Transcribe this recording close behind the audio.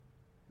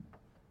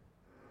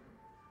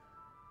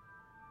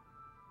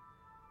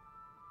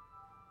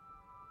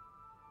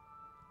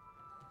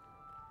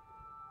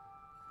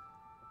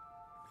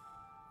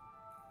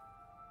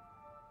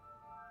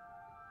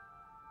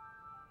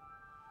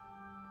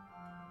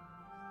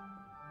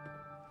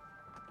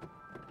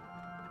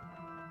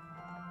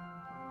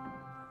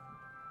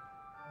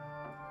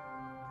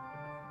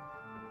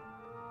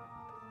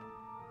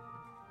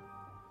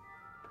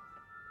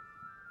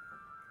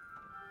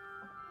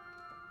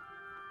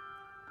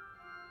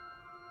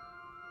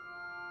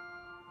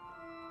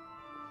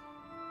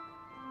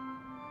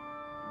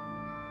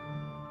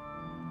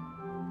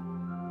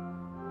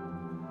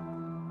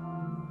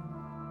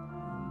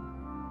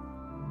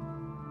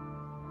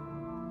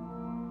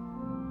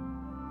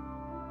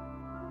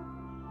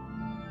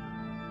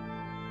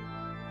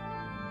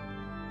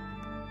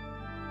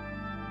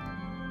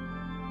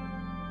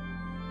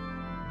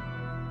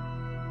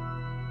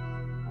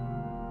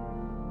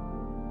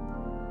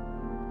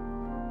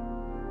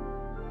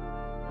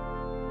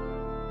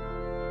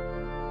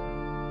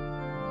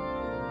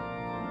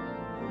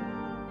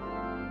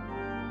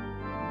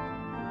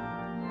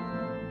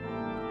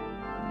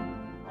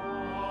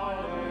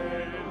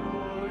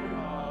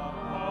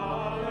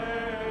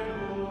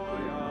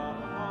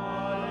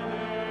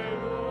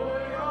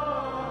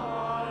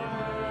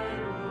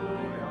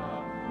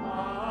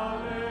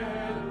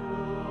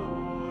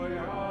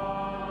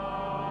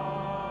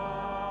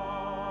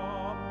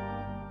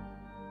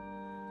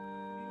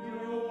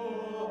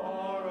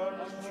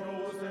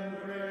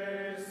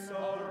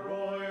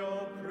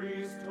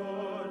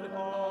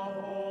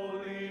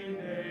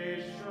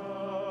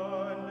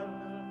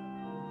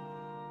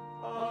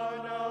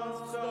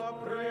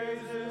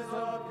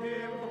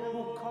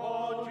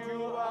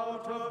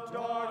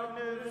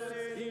darkness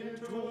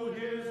into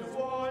his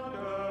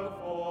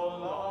wonderful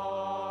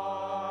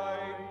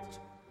light.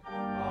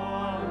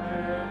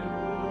 Alleluia,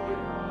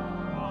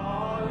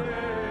 alleluia,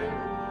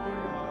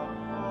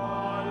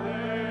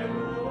 alleluia,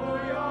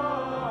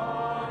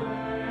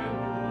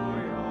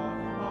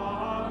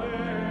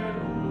 alleluia,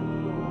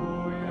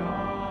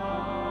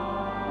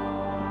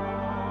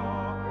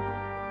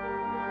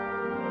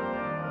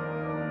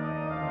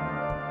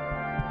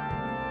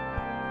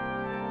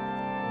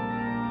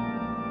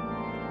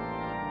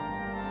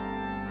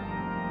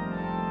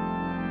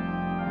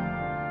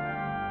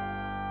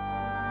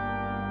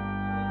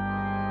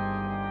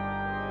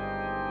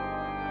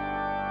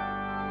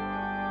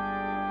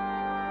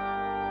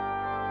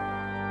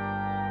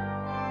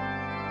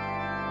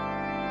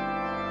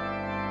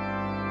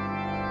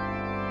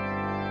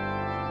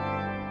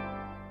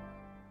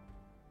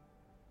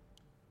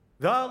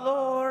 The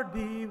Lord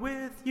be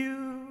with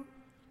you.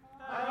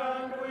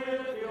 and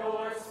with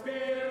your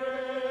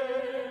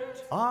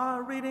spirit.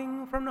 A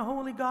reading from the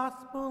Holy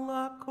Gospel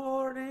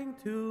according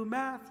to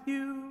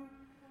Matthew.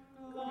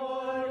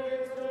 Glory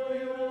to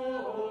you,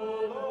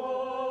 O Lord.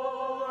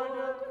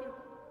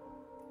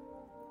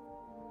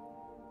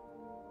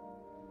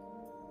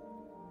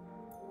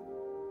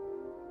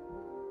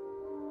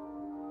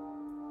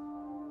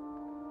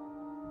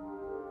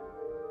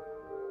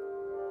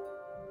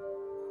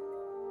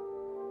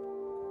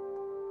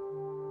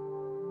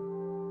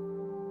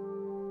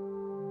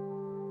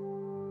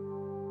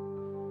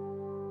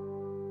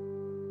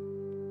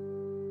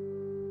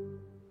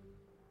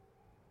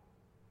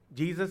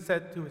 Jesus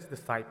said to his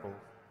disciples,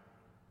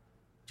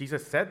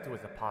 Jesus said to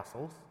his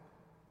apostles,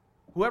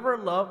 "Whoever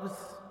loves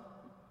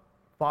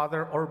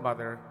father or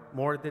mother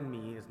more than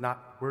me is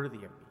not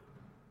worthy of me.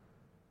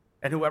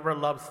 And whoever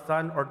loves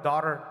son or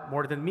daughter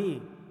more than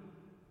me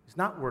is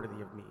not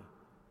worthy of me.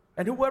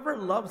 And whoever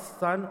loves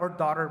son or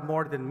daughter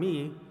more than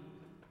me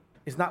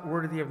is not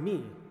worthy of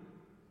me.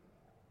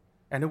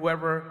 And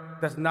whoever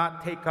does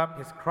not take up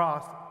his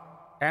cross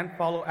and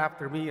follow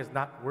after me is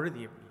not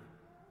worthy of me.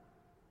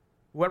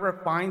 Whoever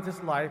finds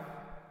his life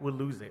will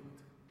lose it,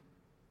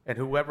 and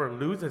whoever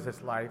loses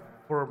his life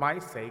for my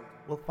sake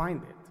will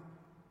find it.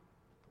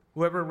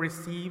 Whoever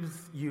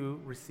receives you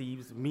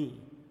receives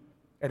me,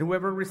 and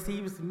whoever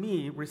receives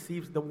me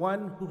receives the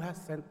one who has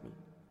sent me.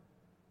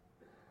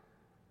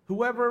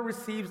 Whoever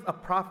receives a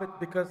prophet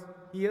because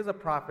he is a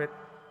prophet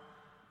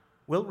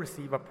will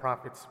receive a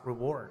prophet's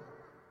reward.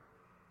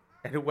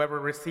 And whoever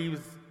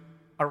receives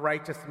a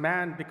righteous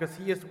man because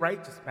he is a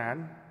righteous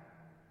man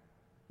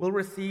will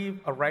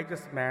receive a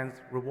righteous man's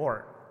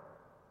reward.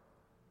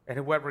 And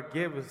whoever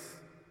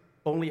gives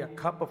only a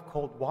cup of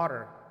cold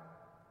water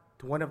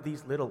to one of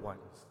these little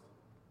ones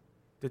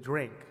to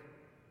drink,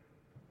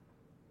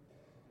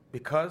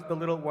 because the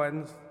little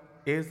ones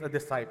is a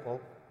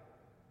disciple,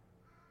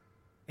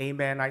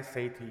 amen, I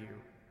say to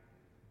you,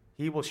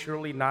 he will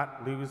surely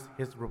not lose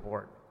his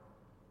reward."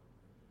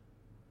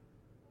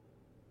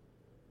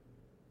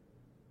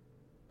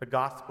 The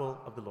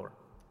Gospel of the Lord.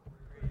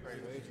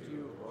 Praise to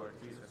you, Lord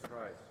Jesus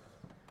Christ.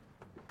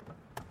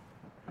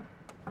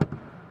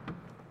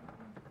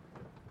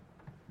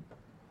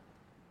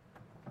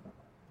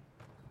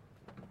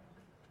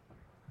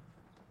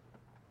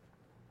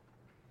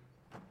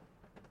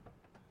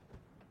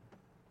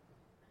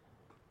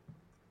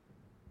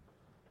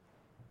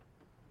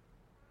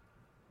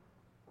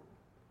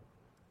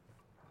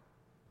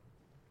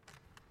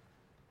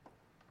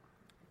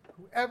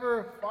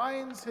 Whoever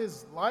finds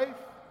his life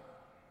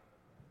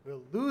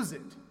will lose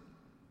it.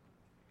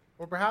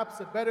 Or perhaps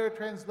a better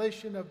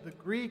translation of the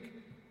Greek,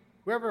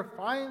 whoever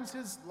finds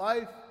his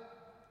life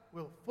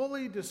will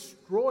fully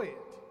destroy it.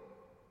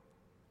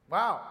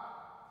 Wow.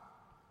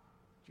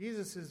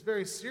 Jesus is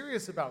very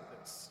serious about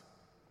this.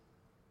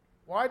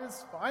 Why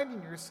does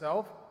finding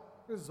yourself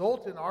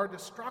result in our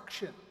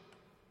destruction?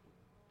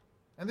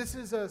 And this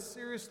is a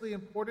seriously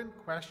important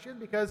question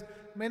because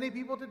many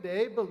people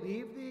today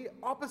believe the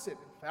opposite.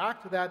 In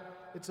fact,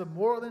 that it's a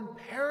moral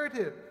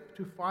imperative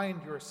to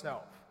find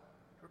yourself,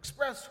 to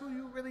express who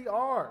you really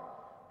are,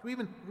 to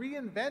even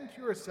reinvent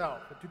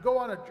yourself, and to go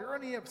on a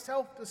journey of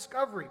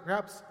self-discovery,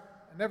 perhaps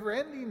a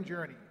never-ending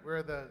journey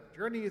where the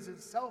journey is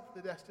itself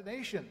the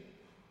destination.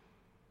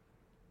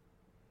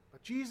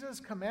 But Jesus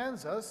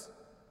commands us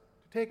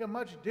to take a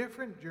much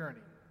different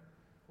journey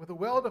with a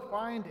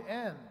well-defined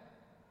end.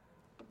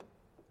 If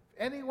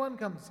anyone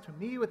comes to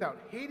me without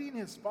hating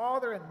his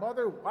father and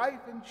mother,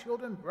 wife and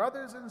children,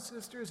 brothers and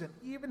sisters, and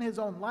even his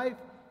own life,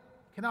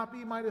 cannot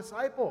be my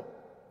disciple.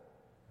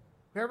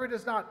 Whoever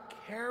does not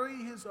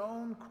carry his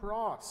own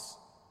cross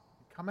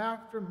and come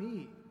after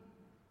me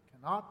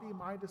cannot be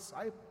my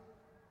disciple.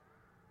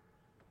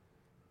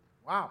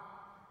 Wow.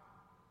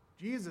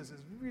 Jesus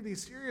is really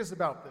serious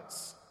about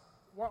this.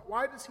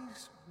 Why does he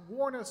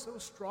warn us so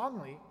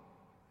strongly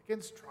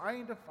against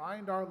trying to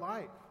find our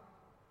life?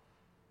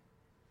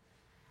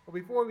 Well,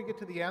 before we get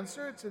to the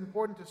answer, it's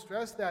important to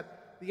stress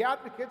that the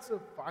advocates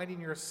of finding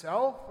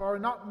yourself are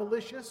not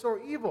malicious or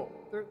evil.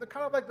 They're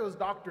kind of like those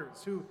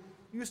doctors who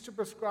used to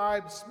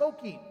prescribe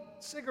smoking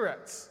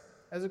cigarettes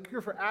as a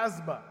cure for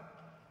asthma.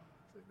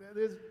 That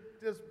is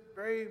just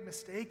very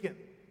mistaken.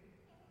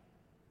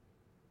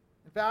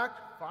 In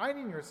fact,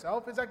 finding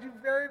yourself is actually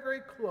very,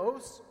 very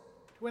close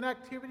to an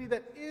activity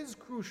that is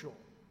crucial: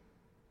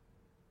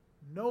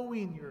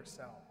 knowing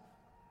yourself.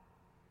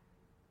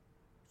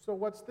 So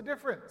what's the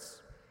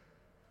difference?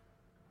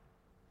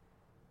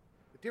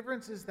 The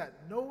difference is that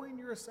knowing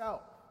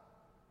yourself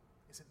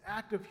is an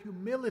act of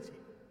humility,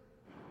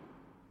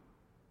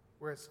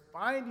 whereas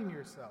finding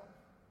yourself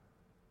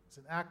is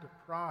an act of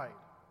pride.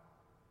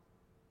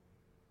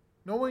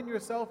 Knowing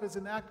yourself is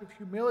an act of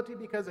humility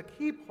because a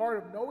key part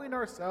of knowing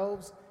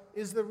ourselves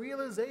is the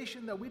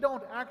realization that we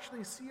don't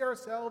actually see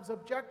ourselves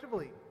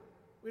objectively.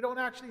 We don't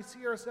actually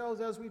see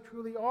ourselves as we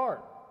truly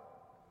are.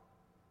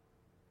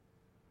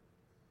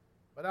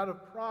 But out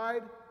of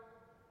pride,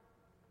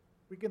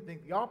 we can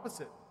think the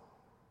opposite.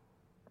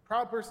 A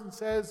proud person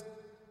says,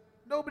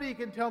 "Nobody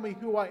can tell me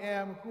who I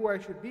am, who I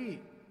should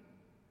be.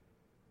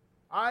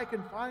 I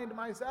can find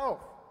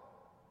myself.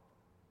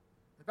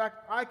 In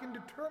fact, I can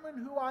determine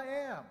who I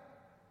am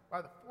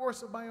by the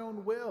force of my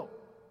own will."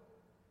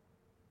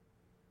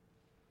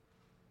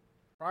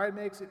 Pride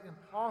makes it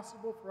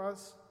impossible for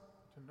us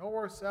to know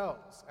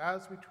ourselves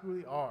as we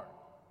truly are.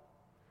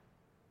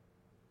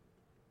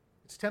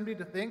 It's tempting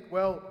to think,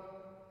 well,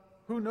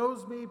 who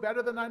knows me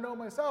better than I know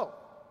myself?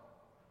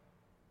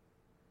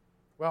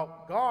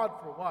 Well, God,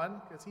 for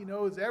one, because he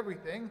knows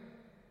everything.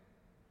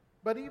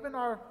 But even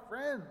our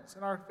friends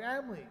and our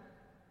family,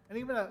 and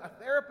even a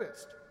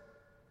therapist,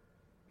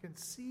 can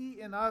see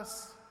in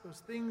us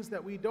those things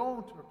that we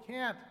don't or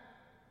can't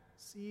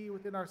see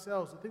within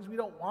ourselves, the things we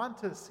don't want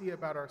to see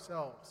about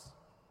ourselves.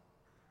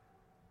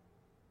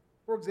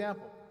 For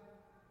example,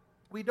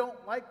 we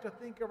don't like to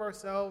think of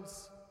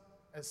ourselves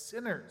as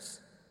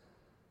sinners.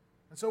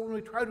 And so when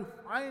we try to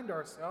find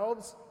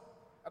ourselves,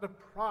 out of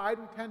pride,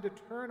 we tend to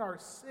turn our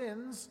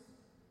sins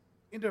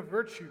into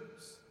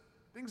virtues,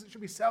 things that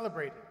should be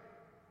celebrated.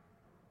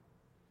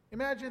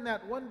 Imagine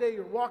that one day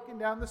you're walking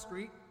down the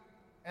street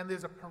and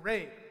there's a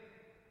parade.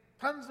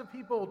 Tons of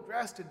people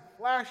dressed in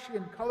flashy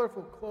and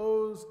colorful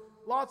clothes,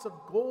 lots of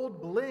gold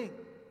bling,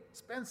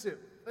 expensive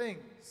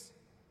things.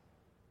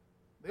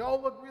 They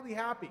all look really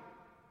happy.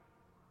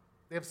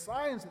 They have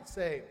signs that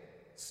say,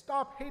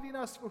 "Stop hating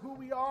us for who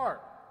we are.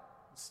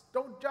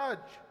 Don't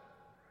judge."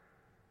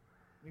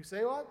 And you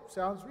say, "Well,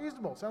 sounds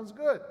reasonable, sounds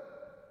good."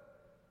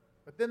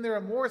 But then there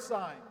are more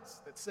signs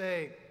that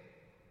say,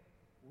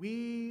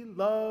 "We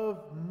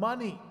love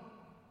money,"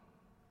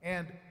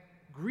 and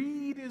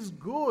 "Greed is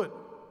good,"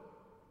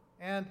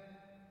 and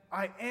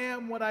 "I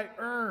am what I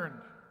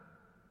earned."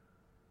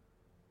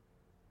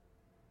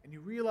 And you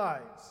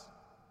realize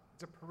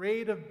it's a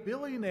parade of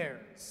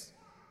billionaires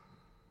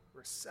who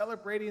are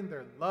celebrating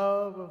their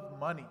love of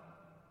money.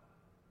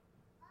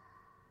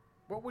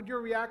 What would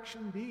your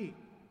reaction be?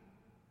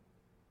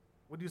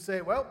 Would you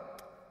say, "Well,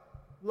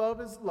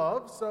 love is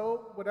love,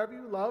 so whatever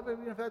you love,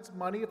 even if that's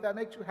money, if that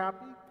makes you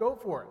happy, go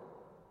for it"?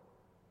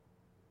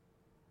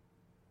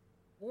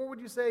 Or would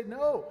you say,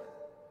 "No,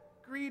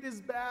 greed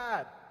is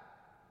bad.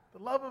 The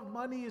love of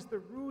money is the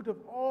root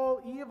of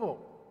all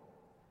evil.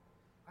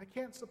 I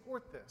can't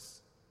support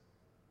this"?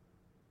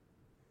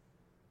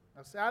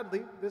 Now,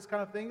 sadly, this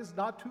kind of thing is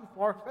not too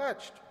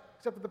far-fetched,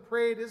 except that the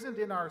parade isn't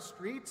in our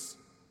streets.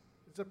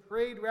 It's a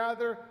parade,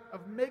 rather,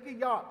 of mega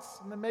yachts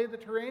in the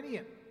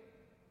Mediterranean,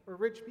 where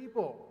rich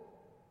people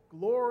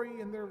glory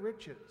in their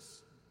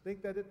riches,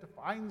 think that it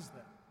defines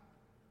them.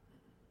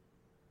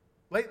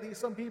 Lately,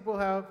 some people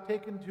have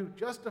taken to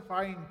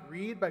justifying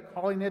greed by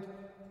calling it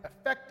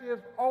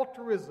effective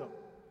altruism.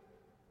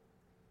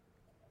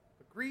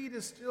 But greed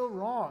is still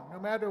wrong, no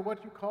matter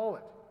what you call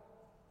it.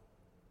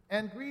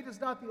 And greed is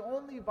not the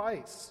only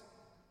vice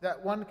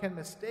that one can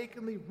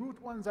mistakenly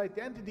root one's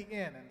identity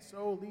in and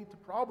so lead to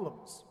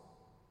problems.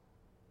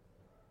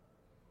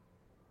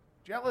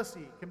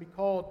 Jealousy can be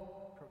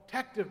called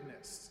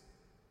protectiveness,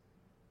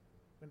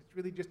 when it's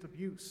really just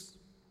abuse.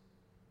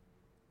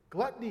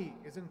 Gluttony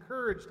is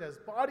encouraged as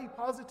body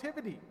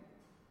positivity.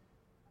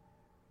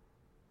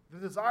 The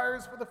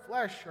desires for the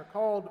flesh are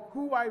called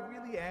who I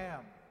really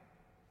am.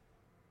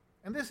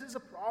 And this is a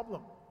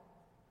problem,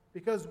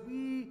 because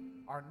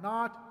we are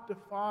not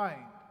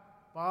defined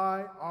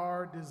by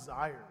our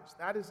desires.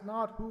 That is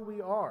not who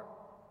we are.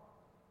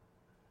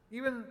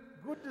 Even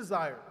good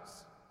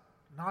desires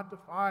do not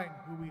define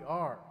who we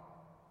are.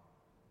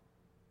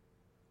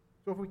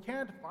 So if we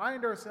can't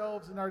find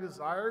ourselves in our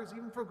desires,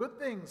 even for good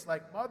things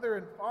like mother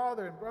and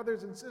father and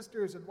brothers and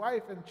sisters and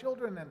wife and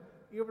children and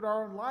even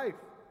our own life,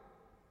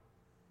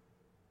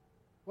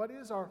 what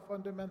is our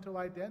fundamental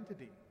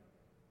identity?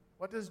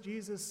 What does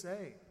Jesus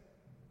say?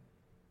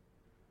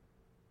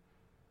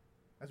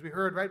 As we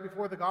heard right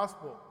before the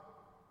gospel,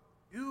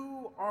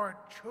 you are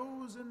a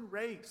chosen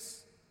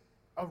race,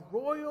 a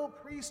royal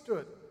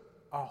priesthood,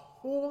 a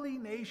holy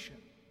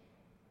nation.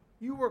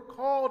 You were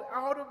called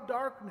out of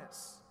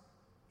darkness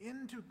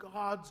into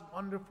God's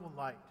wonderful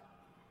light.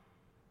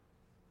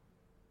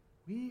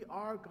 We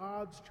are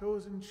God's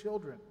chosen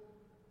children.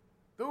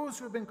 those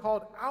who have been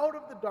called out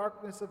of the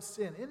darkness of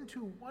sin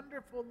into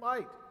wonderful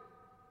light.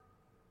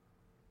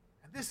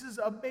 And this is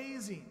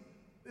amazing.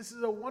 This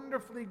is a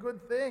wonderfully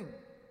good thing.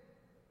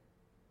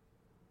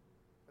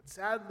 But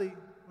sadly,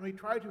 when we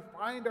try to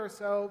find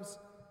ourselves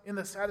in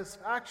the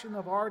satisfaction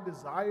of our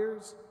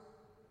desires,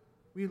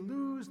 we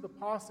lose the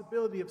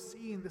possibility of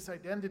seeing this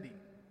identity,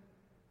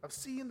 of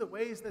seeing the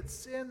ways that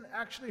sin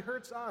actually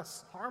hurts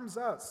us, harms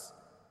us.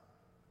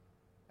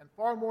 And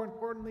far more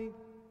importantly,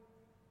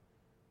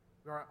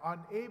 we are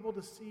unable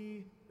to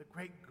see the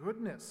great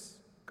goodness,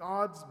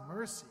 God's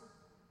mercy.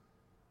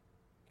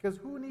 Because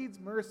who needs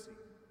mercy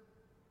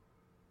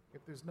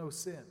if there's no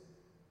sin?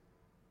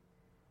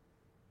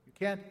 You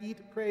can't eat,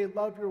 pray,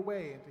 love your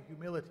way into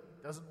humility.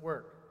 It doesn't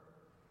work.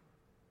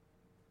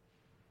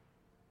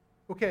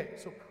 Okay,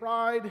 so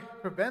pride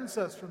prevents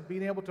us from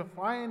being able to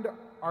find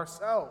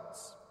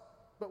ourselves.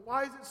 But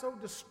why is it so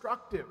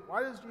destructive?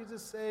 Why does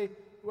Jesus say,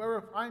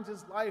 whoever finds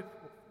his life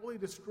will fully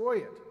destroy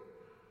it?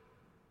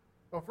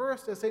 Well,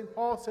 first, as St.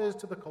 Paul says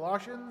to the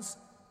Colossians,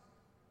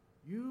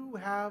 you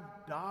have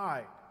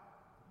died,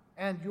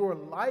 and your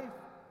life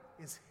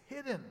is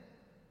hidden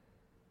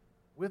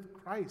with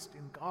Christ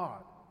in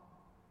God.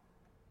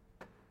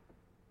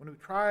 When we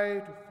try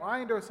to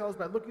find ourselves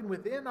by looking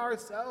within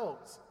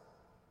ourselves,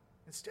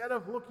 instead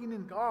of looking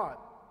in God,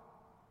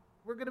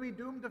 we're going to be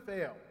doomed to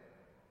fail.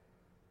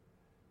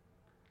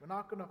 We're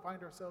not going to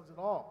find ourselves at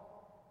all.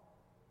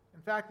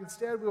 In fact,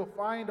 instead we'll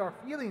find our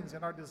feelings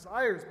and our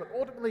desires, but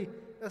ultimately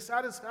the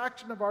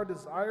satisfaction of our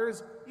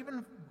desires,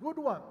 even good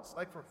ones,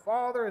 like for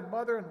father and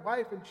mother and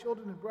wife and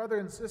children and brother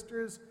and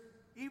sisters,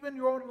 even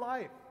your own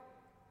life.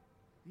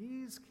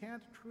 These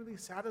can't truly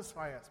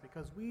satisfy us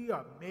because we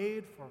are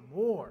made for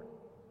more.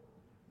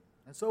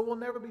 And so we'll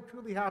never be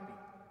truly happy.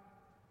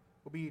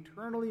 We'll be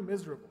eternally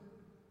miserable.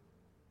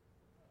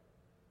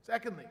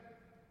 Secondly,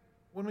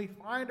 when we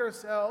find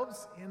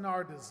ourselves in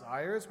our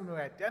desires, when we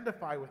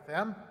identify with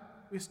them,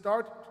 we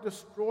start to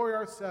destroy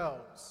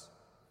ourselves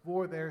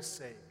for their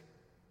sake.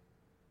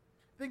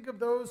 Think of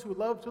those who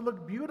love to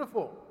look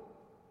beautiful,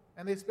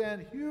 and they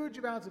spend huge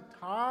amounts of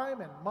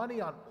time and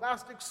money on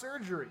plastic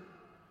surgery.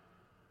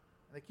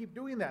 And they keep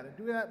doing that and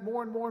doing that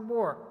more and more and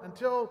more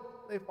until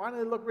they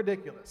finally look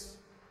ridiculous.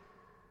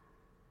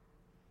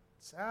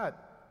 It's sad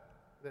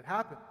that it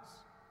happens.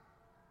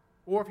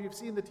 Or if you've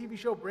seen the TV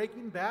show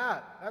Breaking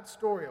Bad, that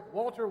story of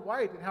Walter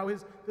White and how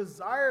his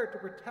desire to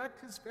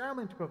protect his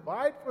family and to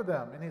provide for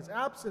them in his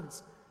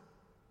absence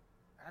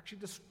actually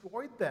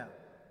destroyed them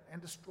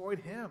and destroyed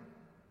him.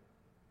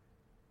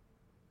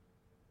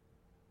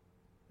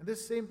 And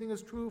this same thing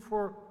is true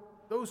for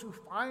those who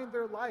find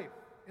their life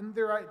in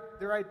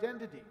their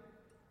identity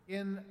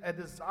in a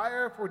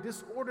desire for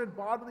disordered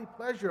bodily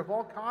pleasure of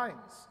all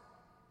kinds,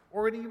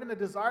 or in even a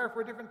desire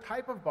for a different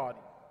type of body.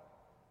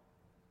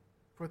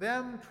 For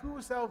them,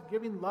 true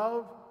self-giving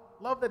love,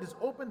 love that is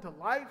open to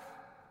life,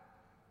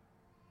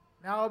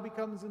 now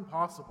becomes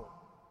impossible.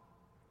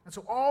 And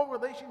so all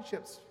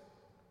relationships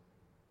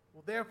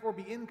will therefore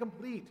be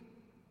incomplete,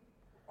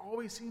 will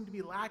always seem to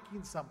be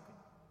lacking something,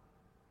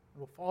 and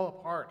will fall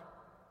apart.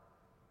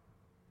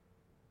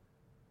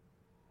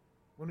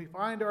 When we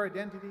find our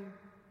identity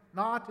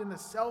not in the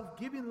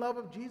self-giving love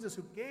of Jesus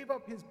who gave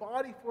up his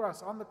body for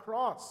us on the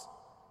cross,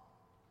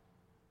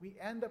 we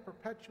end up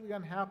perpetually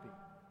unhappy.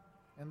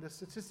 And the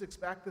statistics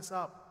back this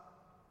up.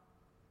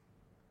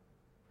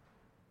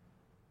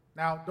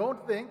 Now,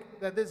 don't think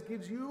that this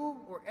gives you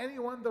or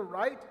anyone the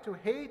right to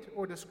hate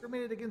or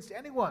discriminate against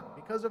anyone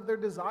because of their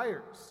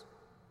desires.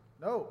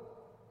 No.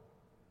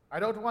 I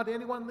don't want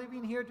anyone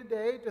living here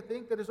today to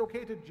think that it's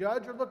okay to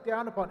judge or look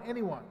down upon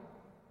anyone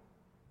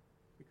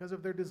because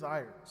of their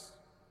desires.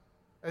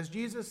 As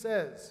Jesus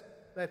says,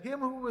 let him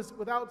who was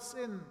without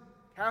sin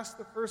cast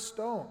the first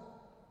stone.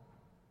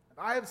 And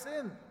I have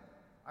sinned.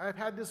 I have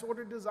had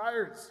disordered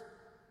desires,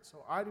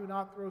 so I do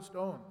not throw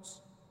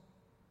stones.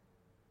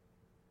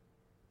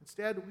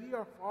 Instead, we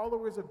are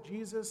followers of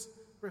Jesus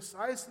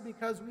precisely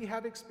because we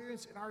have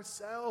experienced in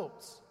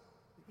ourselves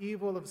the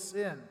evil of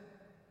sin,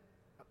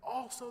 but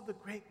also the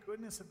great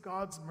goodness of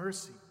God's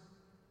mercy.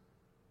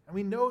 And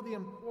we know the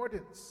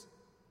importance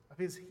of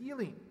his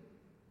healing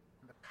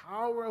and the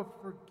power of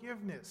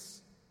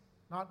forgiveness,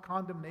 not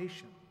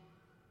condemnation.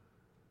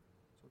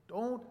 So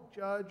don't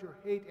judge or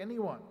hate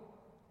anyone,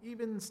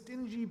 even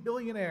stingy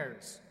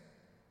billionaires.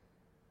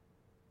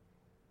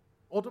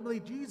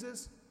 Ultimately,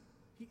 Jesus,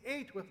 he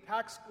ate with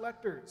tax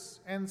collectors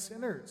and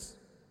sinners.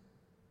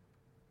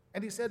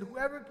 And he said,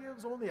 whoever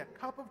gives only a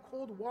cup of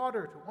cold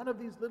water to one of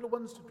these little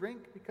ones to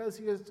drink because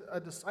he is a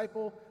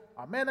disciple,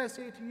 amen, I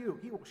say to you,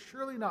 he will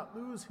surely not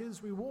lose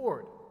his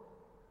reward.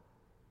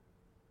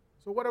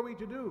 So what are we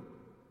to do?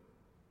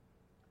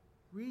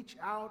 Reach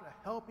out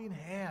a helping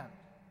hand.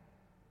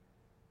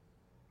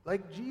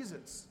 Like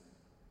Jesus,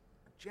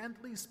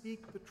 gently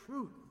speak the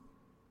truth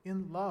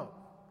in love,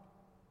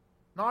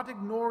 not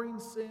ignoring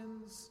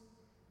sins,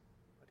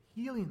 but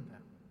healing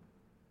them.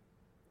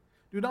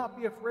 Do not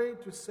be afraid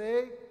to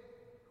say,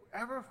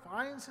 whoever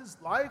finds his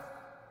life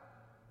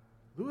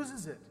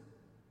loses it.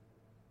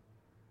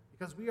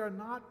 because we are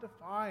not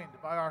defined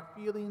by our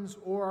feelings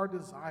or our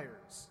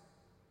desires,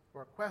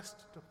 or a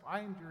quest to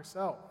find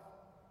yourself.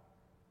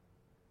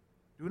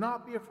 Do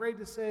not be afraid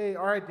to say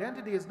our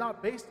identity is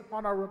not based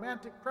upon our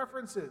romantic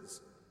preferences,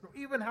 nor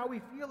even how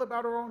we feel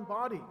about our own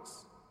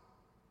bodies.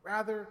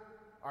 Rather,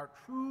 our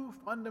true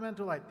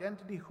fundamental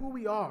identity, who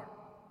we are,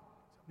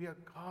 is that we are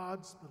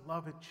God's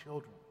beloved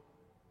children.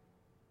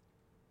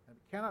 And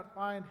we cannot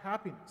find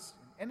happiness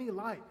in any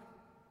life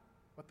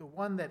but the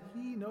one that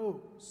He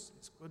knows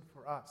is good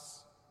for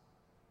us.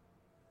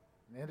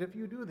 And if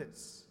you do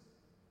this,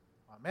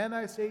 amen,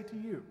 I say to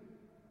you,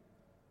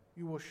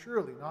 you will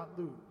surely not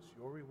lose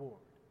your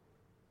reward.